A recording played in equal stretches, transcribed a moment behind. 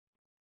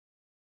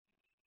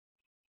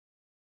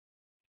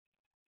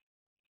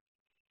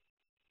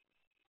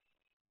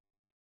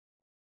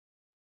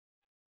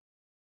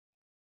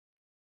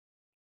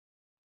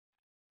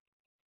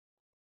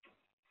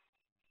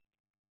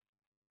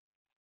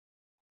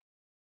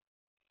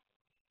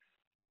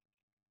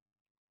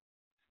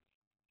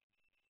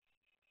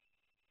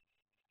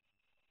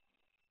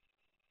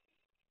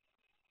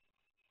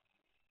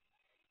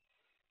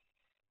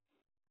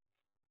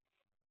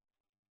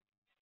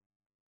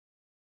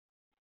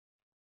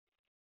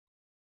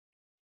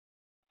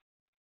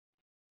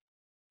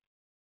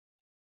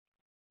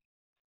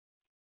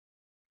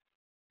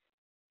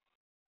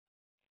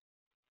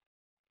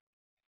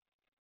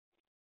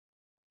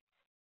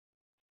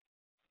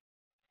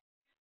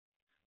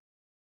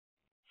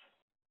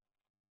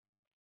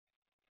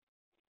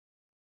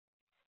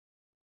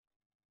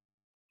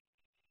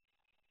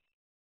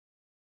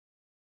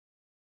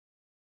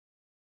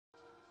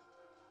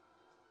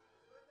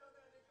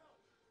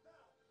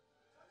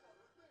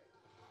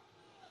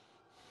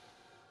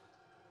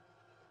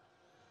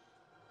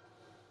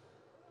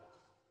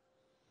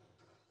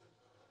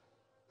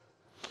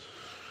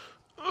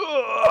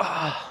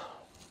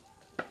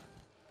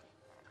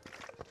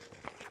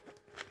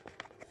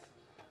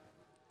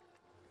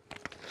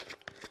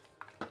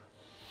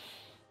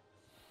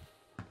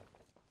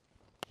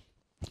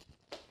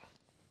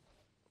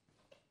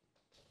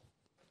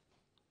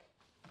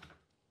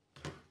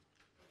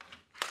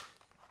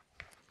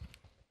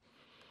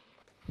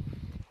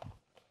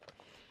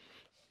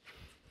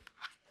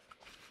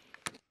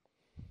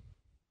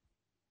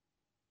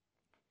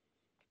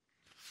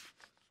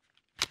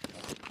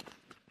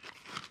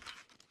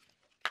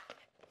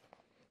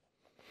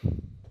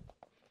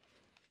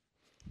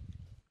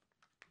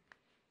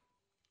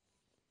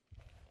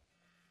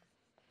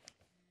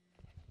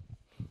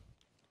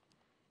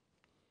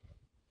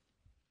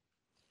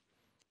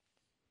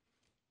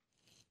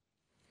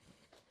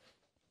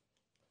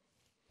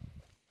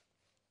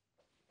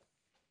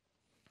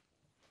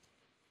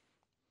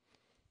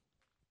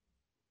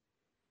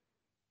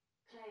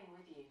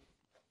you.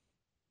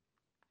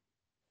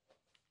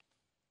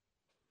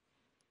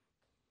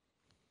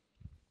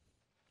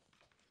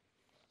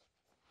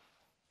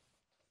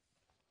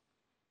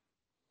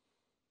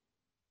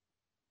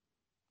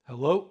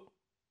 Hello?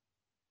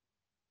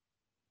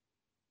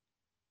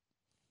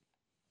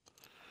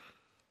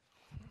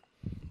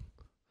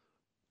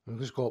 I'm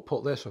just going to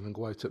put this on and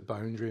go out at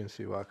boundary and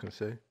see what I can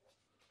see.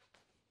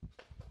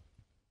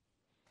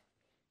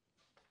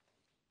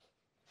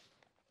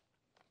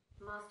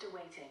 Master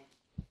waiting.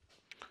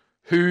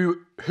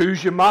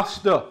 Who's your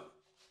master? Oh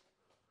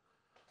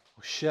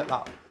shit,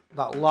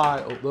 that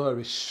light up there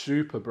is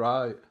super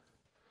bright.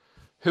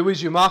 Who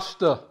is your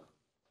master?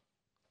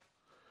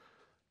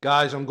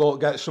 Guys, I'm going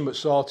to get something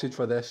sorted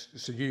for this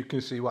so you can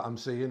see what I'm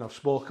seeing. I've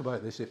spoke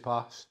about this in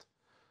past.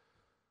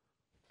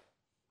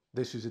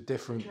 This is a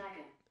different...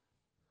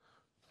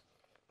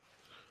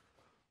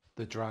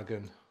 The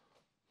dragon.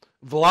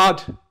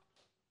 Vlad,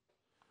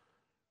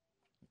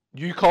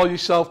 you call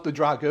yourself the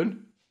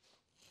dragon.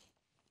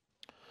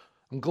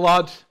 I'm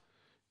glad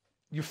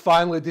you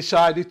finally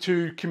decided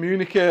to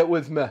communicate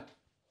with me.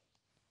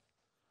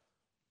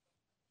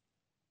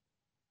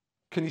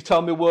 Can you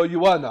tell me where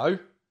you are now?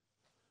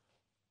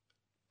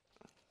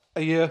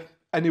 Are you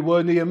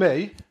anywhere near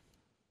me?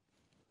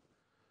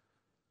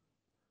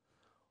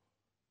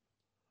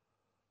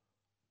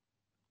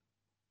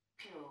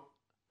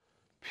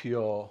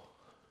 Pure.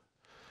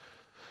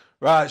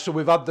 Right, so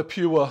we've had the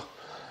pure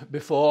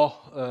before.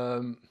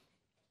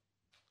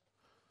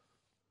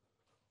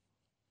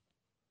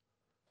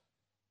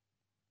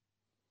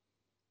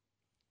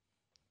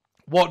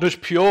 What does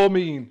pure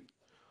mean?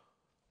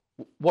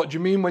 What do you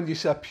mean when you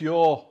say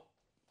pure?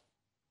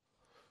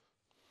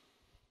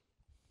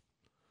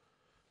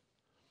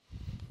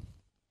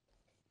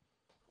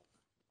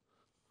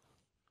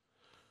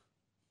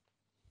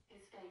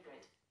 His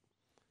favourite.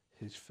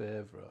 His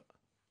favourite.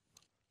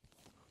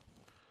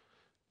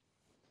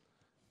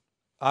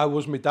 I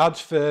was my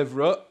dad's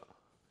favourite.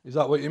 Is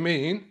that what you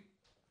mean?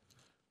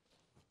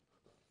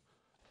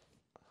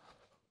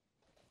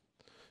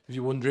 If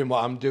you're wondering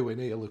what I'm doing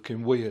here,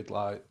 looking weird,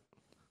 like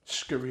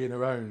scurrying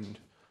around,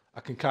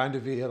 I can kind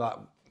of hear that,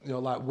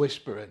 like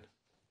whispering.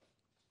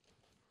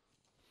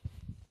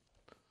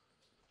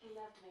 He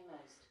loved me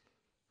most.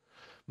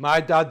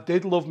 My dad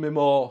did love me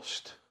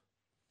most.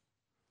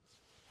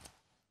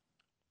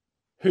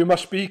 Who am I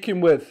speaking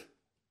with?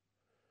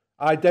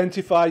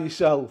 Identify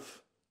yourself.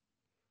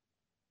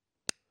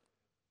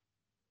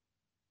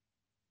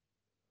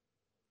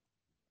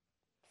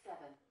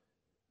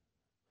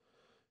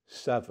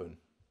 Seven.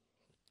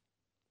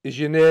 Is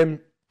your name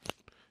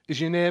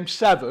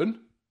Seven?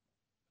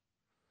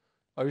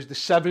 Or is the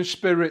seven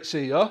spirits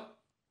here?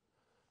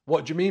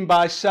 What do you mean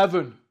by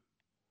seven?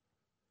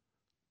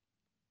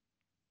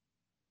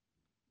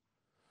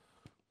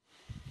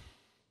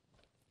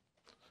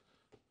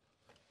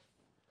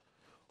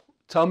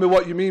 Tell me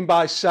what you mean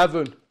by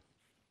seven.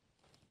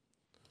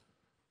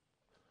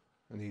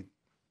 I need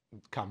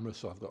camera,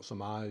 so I've got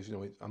some eyes.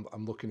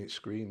 I'm looking at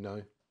screen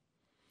now.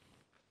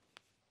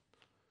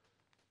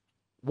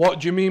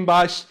 What do you mean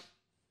by...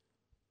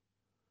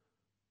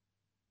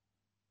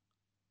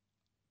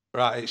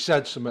 Right, it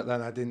said something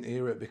then, I didn't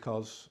hear it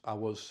because I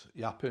was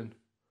yapping.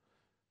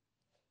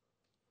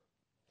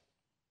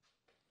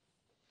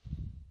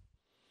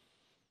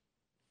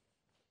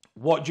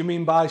 What do you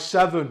mean by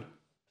seven?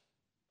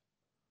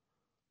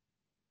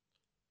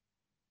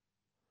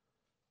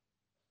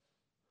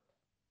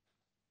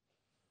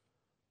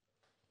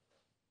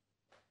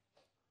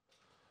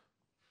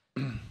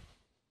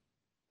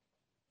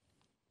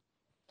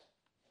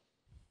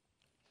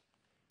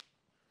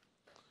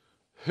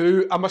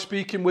 Who am I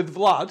speaking with,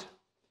 Vlad?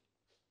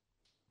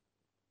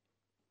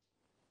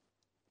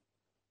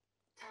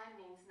 Time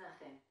means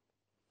nothing.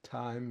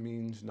 Time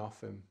means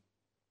nothing.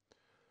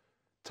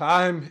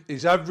 Time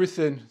is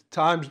everything.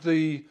 Time's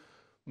the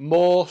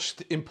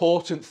most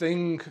important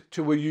thing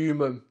to a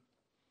human.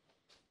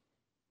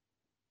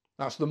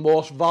 That's the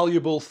most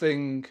valuable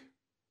thing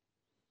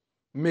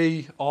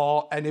me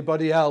or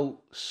anybody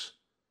else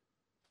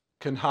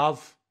can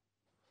have,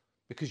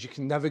 because you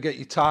can never get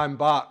your time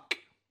back.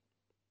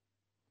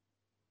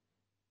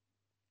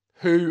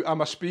 Who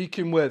am I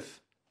speaking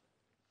with?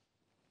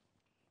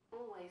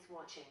 Always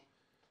watching.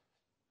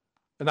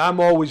 And I'm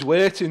always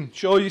waiting.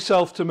 Show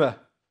yourself to me.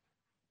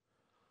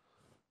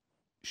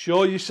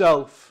 Show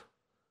yourself.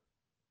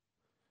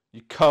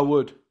 You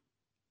coward.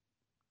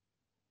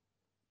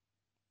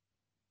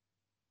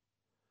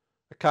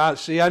 I can't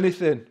see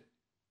anything.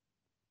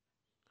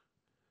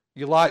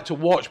 You like to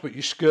watch, but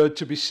you're scared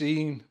to be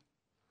seen.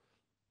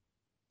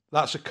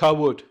 That's a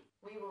coward.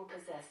 We will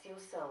possess your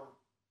soul.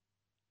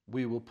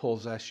 We will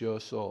possess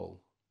your soul.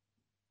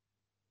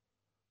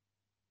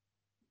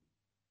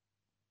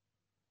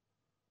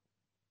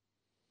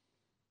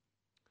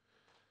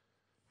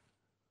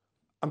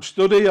 I'm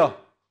stood here.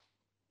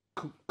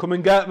 Come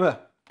and get me.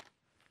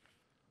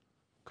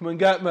 Come and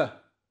get me.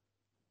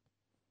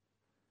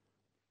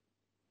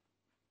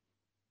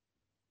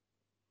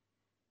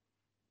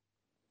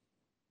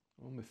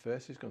 Oh, my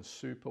face has gone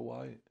super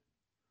white.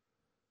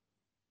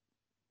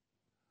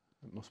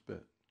 It must be.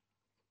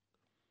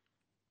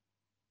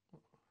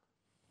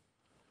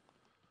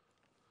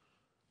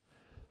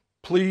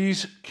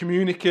 Please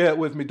communicate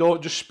with me.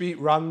 Don't just speak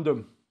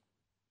random.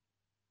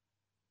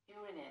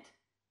 You're in it.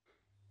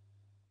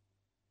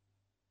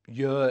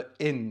 You're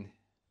in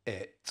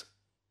it.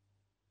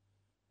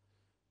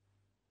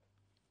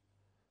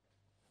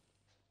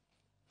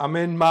 I'm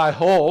in my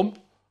home.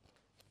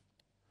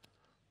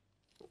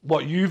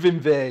 What you've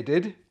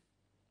invaded.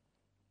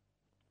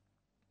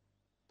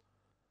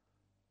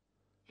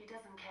 He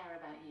doesn't care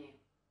about you.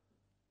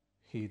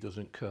 He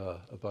doesn't care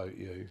about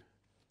you.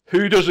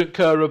 Who doesn't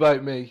care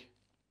about me?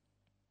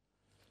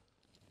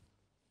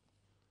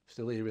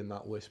 Still hearing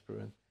that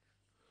whispering.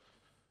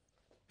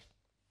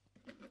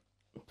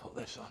 Put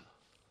this on.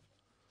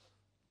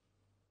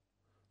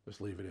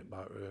 Just leave it in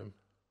back room.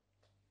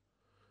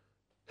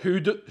 Who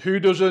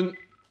doesn't?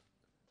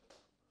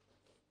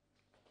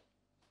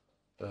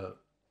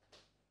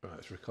 Right,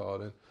 it's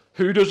recording.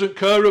 Who doesn't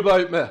care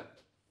about me? I am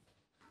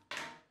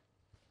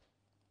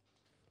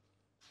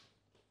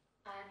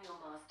your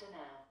master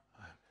now.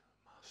 I'm your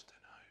master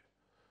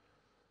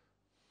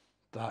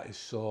now. That is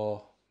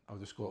so. I'll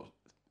just go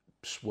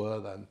swear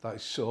then. That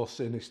is so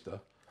sinister.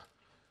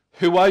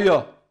 Who are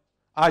you?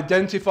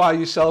 Identify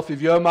yourself.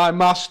 If you're my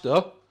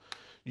master,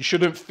 you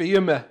shouldn't fear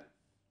me.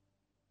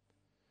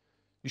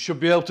 You should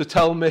be able to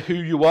tell me who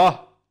you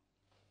are.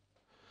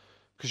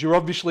 Because you're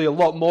obviously a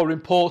lot more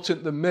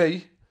important than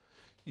me.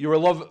 You're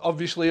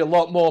obviously a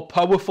lot more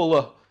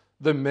powerful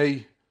than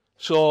me.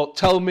 So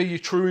tell me your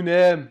true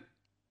name.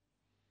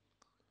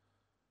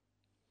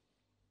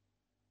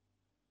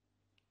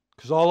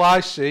 Because all I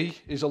see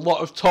is a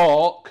lot of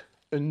talk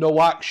and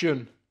no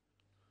action.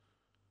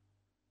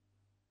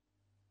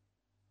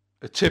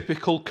 A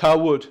typical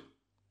coward.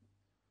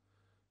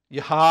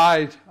 You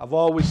hide. I've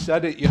always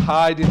said it. You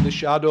hide in the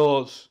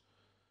shadows.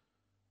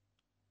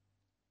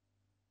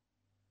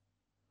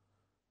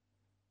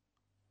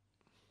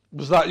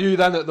 Was that you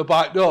then at the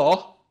back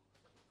door?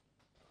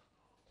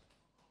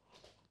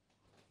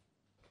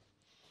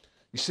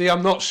 You see,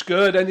 I'm not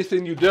scared.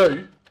 Anything you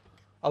do,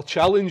 I'll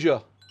challenge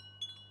you.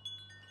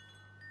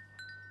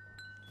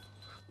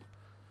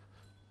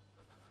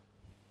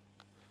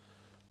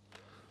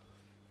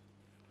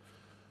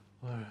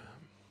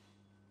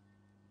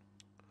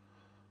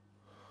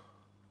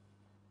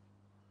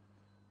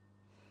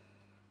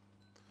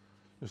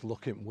 Just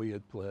looking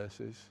weird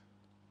places.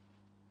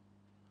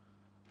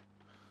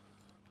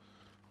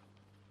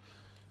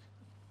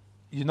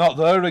 You're not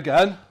there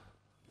again.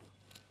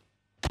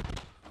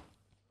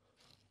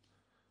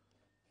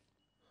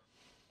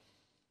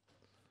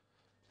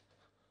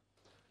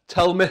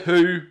 Tell me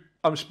who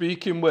I'm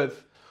speaking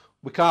with.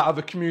 We can't have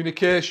a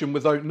communication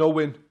without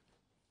knowing.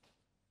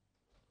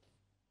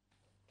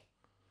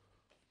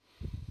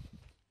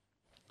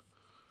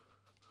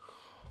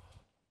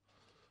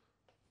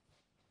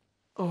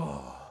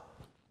 Oh.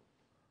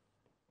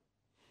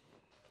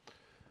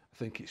 I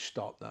think it's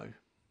stopped now.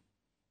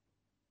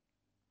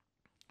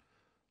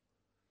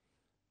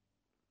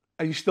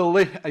 Are you still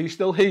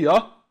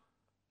here?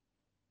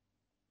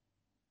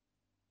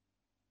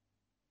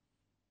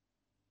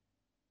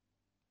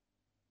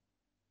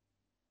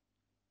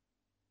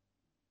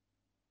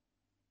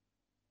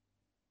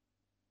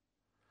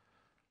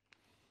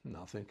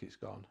 No, I think it's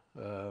gone.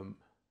 I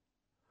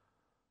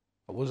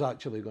was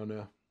actually going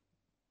to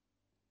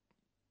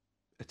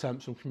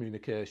attempt some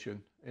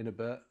communication in a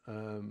bit,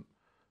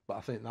 but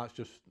I think that's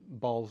just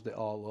ballsed it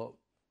all up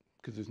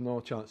because there's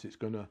no chance it's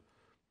going to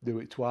do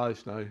it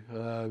twice now.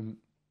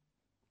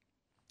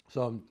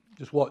 So I'm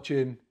just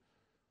watching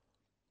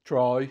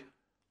Troy.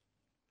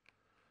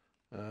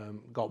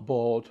 Got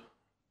bored.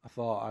 I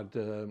thought I'd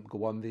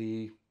go on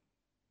the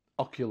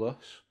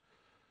Oculus,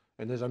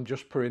 and as I'm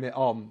just putting it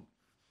on,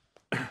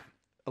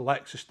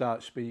 Alexa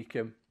starts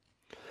speaking.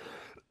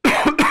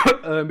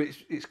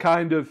 It's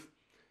kind of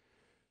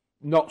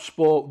not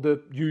spoke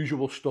the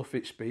usual stuff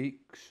it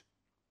speaks.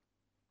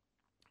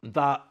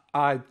 That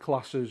I'd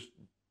class as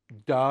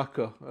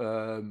darker.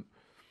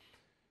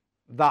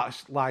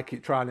 That's like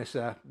it trying to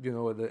say,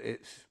 that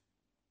it's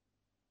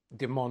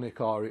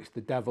demonic or it's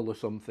the devil or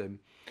something.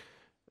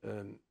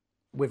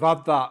 We've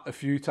had that a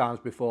few times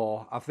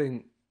before. I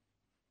think,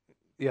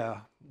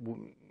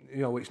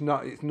 it's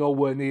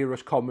nowhere near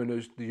as common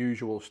as the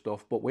usual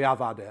stuff, but we have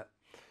had it.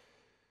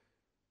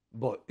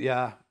 But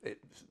yeah,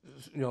 it's,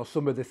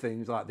 some of the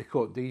things like they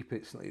cut deep.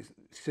 It's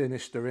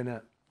sinister,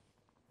 innit?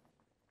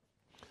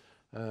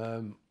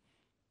 I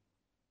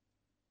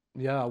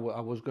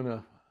was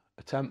gonna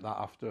attempt that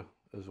after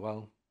as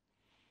well.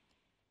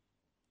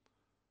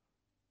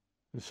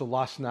 And so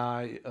last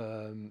night,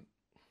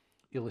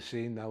 you'll have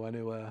seen now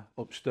anyway,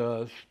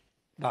 upstairs.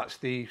 That's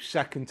the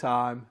second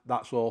time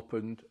that's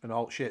opened and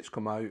all shit's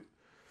come out.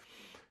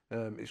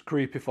 It's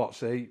creepy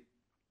foxy.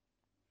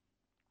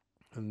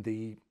 And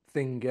the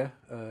thinger,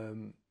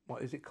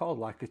 what is it called?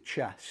 Like a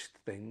chest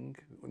thing.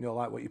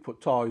 Like what you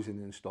put toys in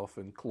and stuff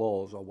and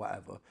clothes or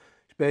whatever.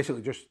 It's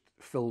basically just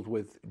filled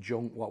with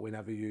junk, what we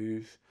never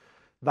use.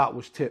 That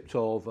was tipped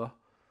over.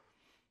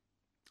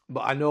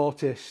 But I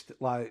noticed,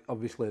 like,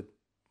 obviously,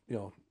 you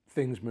know,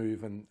 things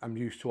move and I'm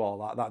used to all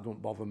that. That don't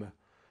bother me.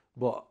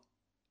 But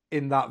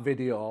in that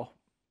video,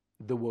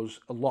 there was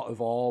a lot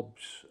of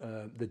orbs,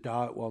 the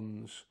dark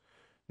ones.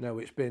 Now,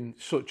 it's been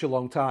such a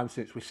long time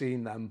since we've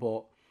seen them,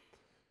 but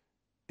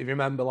if you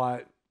remember,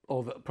 like,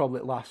 over probably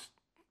the last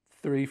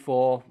 3,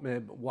 4,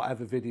 maybe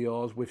whatever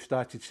videos, we've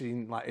started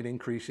seeing like an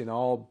increase in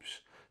orbs,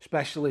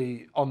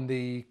 especially on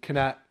the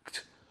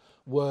Connect,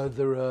 where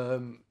they're,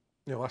 you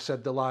know, I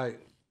said they're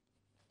like,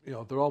 you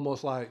know, they're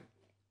almost like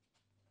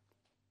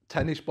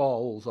tennis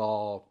balls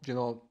or, you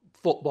know,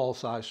 football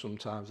size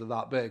sometimes. They're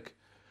that big.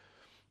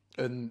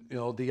 And, you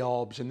know, the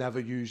orbs are never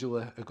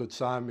usually a good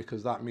sign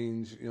because that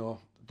means, you know,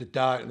 the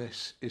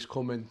darkness is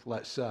coming,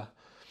 let's say.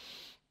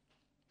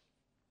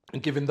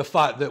 And given the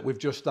fact that we've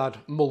just had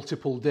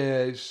multiple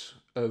days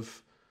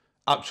of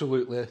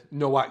absolutely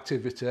no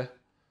activity,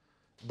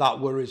 that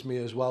worries me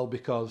as well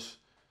because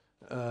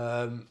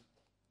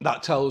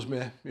that tells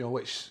me, you know,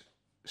 it's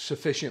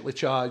sufficiently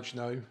charged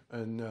now.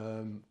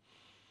 And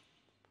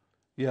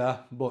yeah,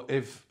 but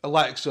if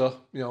Alexa,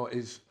 you know,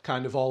 is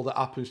kind of all that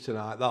happens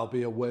tonight, that'll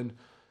be a win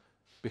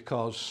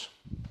because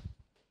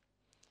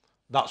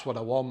that's what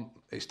I want.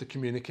 It's the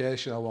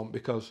communication I want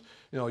because,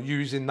 you know,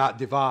 using that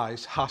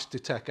device has to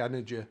take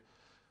energy.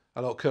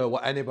 I don't care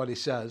what anybody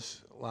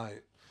says,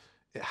 like,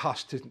 it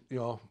has to, you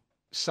know,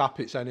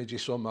 sap its energy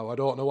somehow. I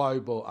don't know how,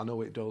 but I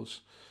know it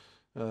does.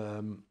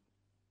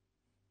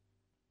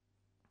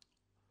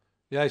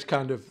 Yeah, it's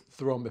kind of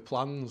thrown my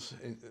plans.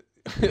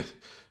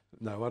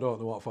 No, I don't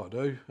know what to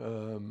do.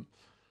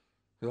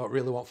 I don't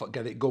really want to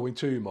get it going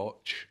too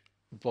much,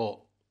 but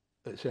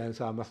at the same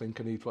time, I think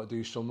I need to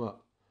do something.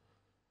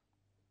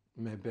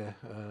 Maybe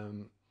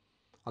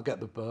I'll get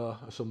the burr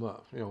or something,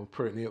 you know,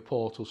 put it near a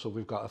portal so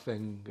we've got a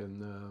thing,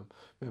 and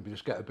maybe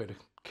just get a bit of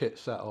kit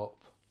set up.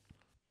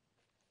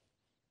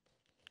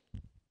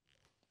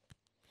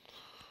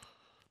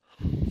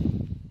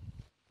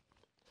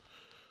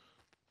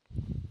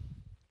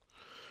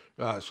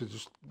 Right, so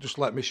just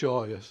let me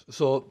show you.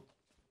 So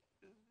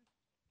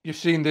you've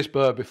seen this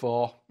burr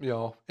before, you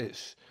know,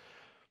 it's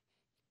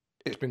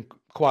been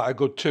quite a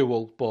good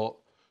tool, but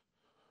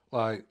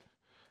like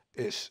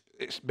it's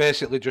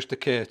basically just a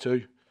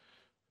K2.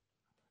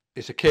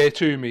 It's a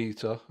K2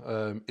 meter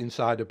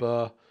inside a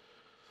burr.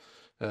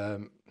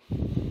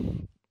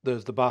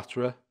 There's the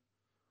battery.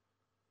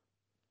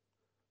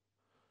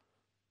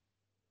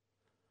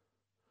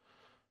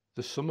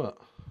 There's something.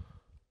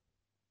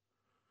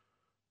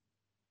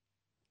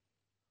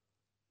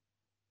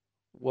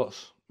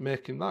 What's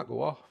making that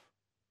go off?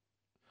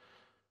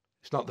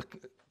 It's not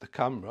the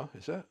camera,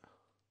 is it?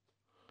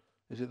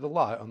 Is it the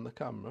light on the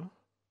camera?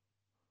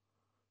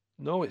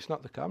 No, it's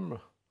not the camera.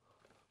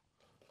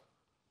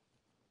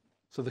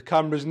 So the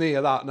camera's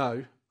near that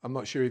now. I'm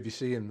not sure if you're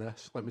seeing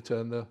this. Let me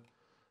turn the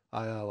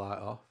IR light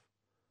off.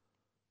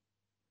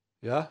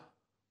 Yeah?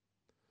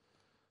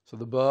 So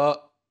the burr,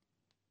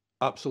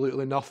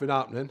 absolutely nothing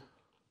happening.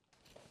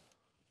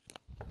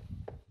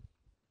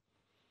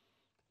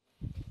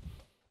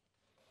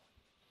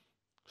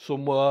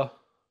 Somewhere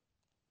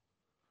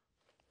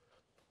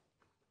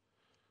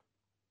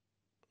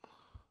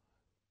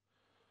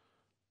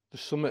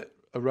there's something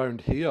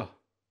around here.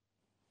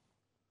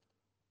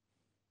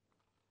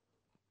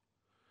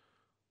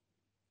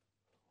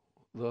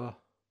 There.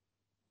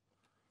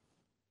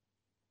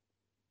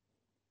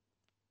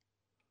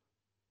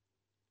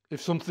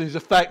 If something's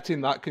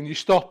affecting that, can you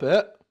stop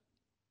it?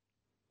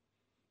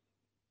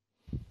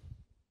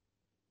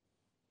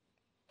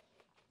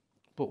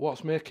 But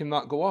what's making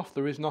that go off?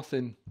 There is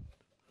nothing.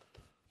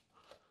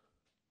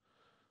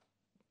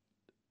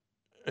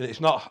 And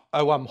it's not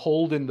how I'm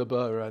holding the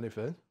burr or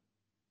anything.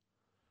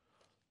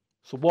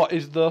 So what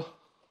is the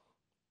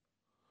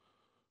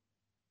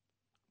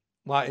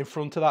light in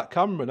front of that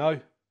camera now?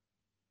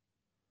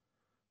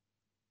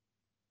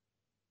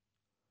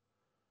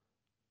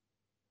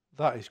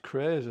 That is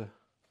crazy.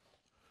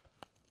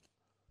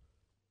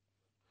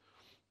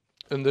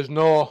 And there's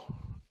no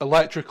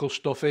electrical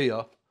stuff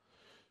here.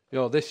 You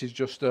know, this is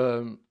just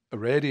a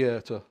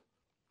radiator.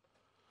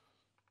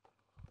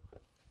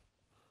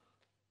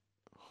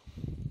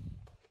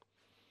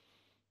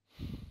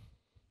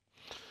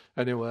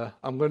 Anyway,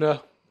 I'm going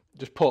to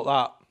just put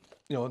that,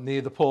 you know,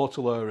 near the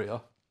portal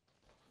area.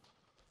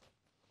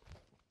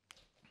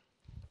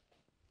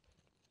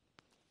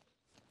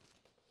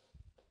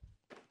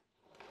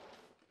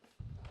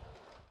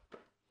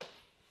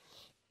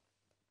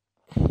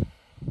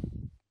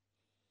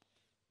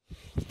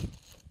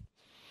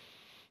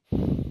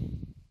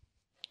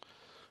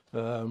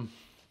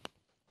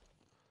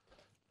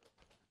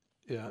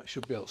 Yeah, I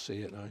should be able to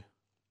see it now.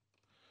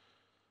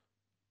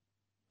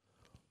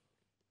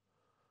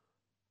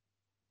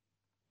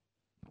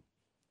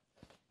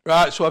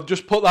 Right, so I've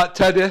just put that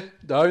teddy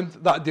down,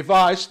 that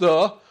device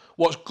there,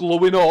 what's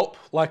glowing up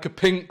like a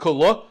pink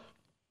colour.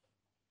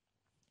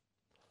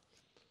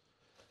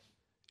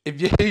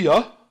 If you're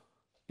here,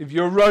 if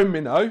you're around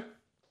me now,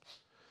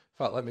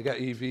 Right, let me get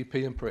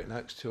EVP and put it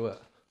next to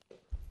it.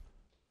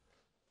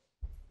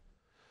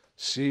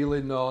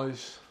 Ceiling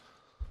noise.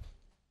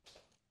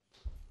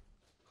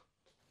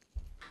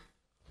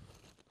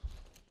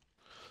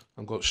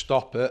 I'm going to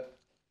stop it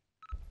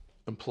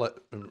and play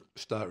and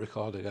start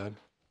recording again.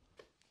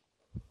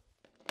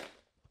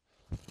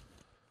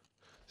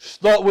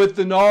 Stop with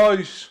the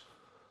noise.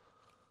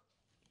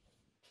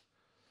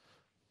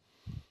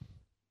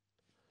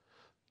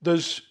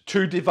 There's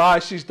two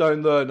devices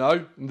down there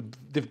now, and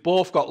they've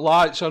both got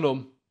lights on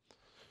them.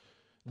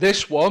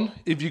 This one,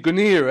 if you can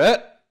hear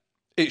it,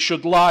 it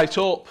should light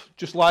up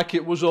just like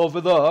it was over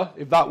there,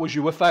 if that was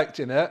you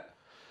affecting it.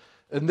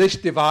 And this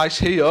device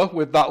here,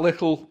 with that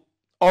little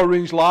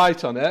orange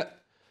light on it,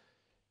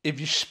 if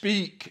you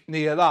speak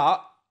near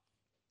that,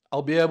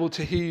 I'll be able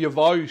to hear your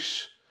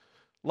voice.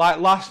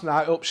 Like last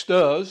night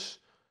upstairs,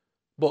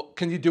 but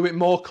can you do it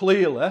more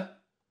clearly?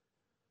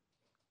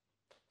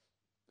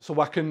 So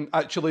I can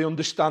actually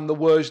understand the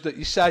words that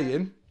you're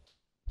saying.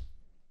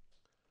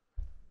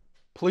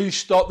 Please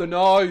stop the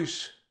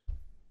noise.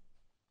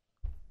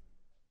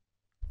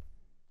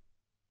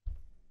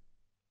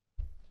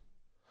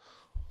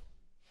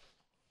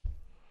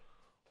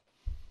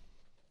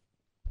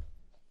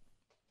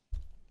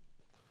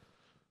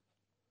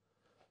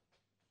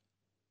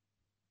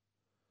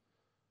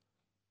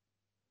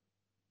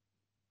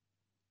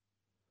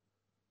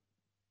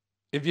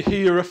 If you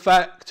hear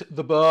affect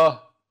the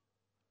bar,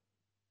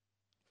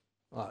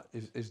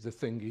 is the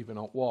thing even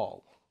on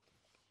wall?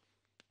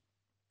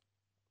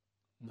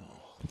 No.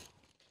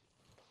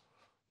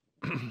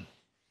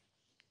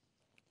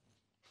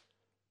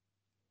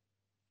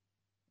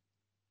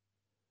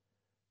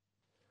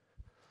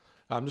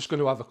 I'm just going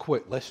to have a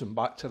quick listen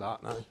back to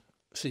that now.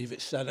 See if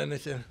it said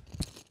anything.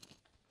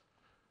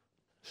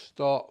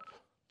 Stop.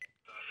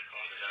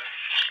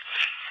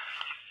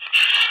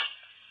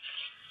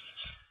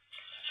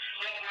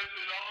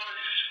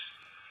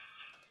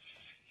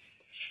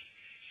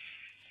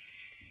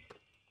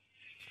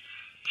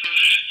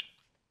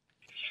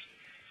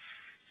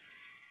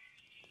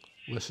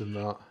 Listen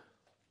that.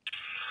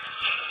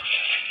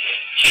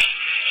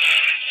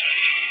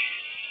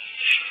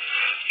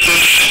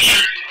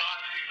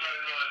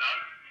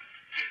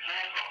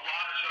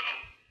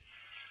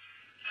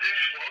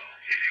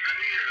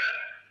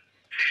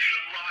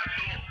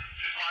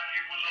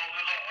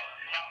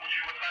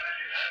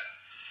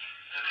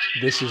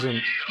 This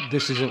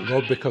isn't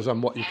good because you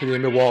can hear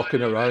me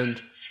walking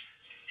around.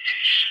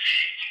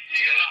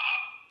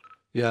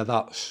 Yeah,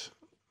 that's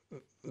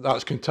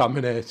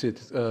contaminated.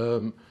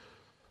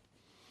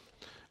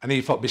 I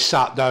need to be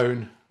sat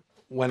down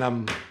when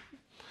I'm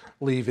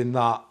leaving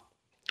that,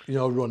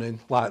 running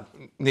like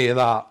near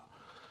that,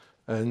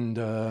 and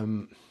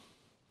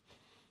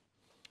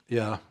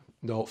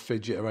don't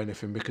fidget or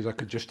anything because I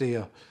could just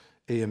hear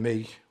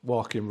me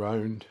walking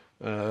round.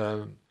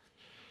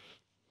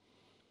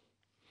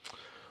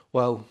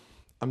 Well,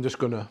 I'm just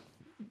gonna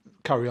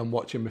carry on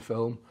watching my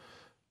film.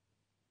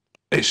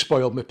 It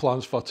spoiled my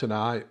plans for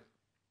tonight.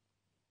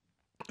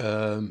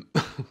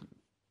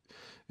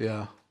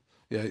 Yeah,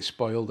 it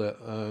spoiled it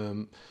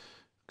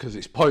because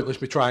it's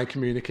pointless me trying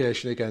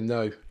communication again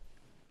now.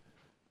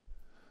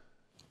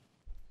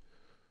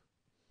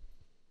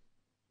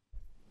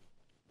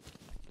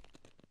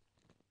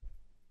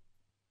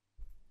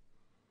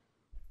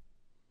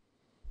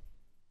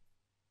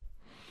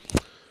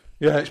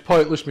 Yeah, it's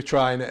pointless me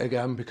trying it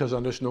again because I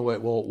just know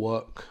it won't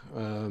work.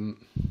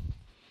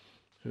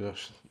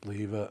 Just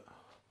leave it.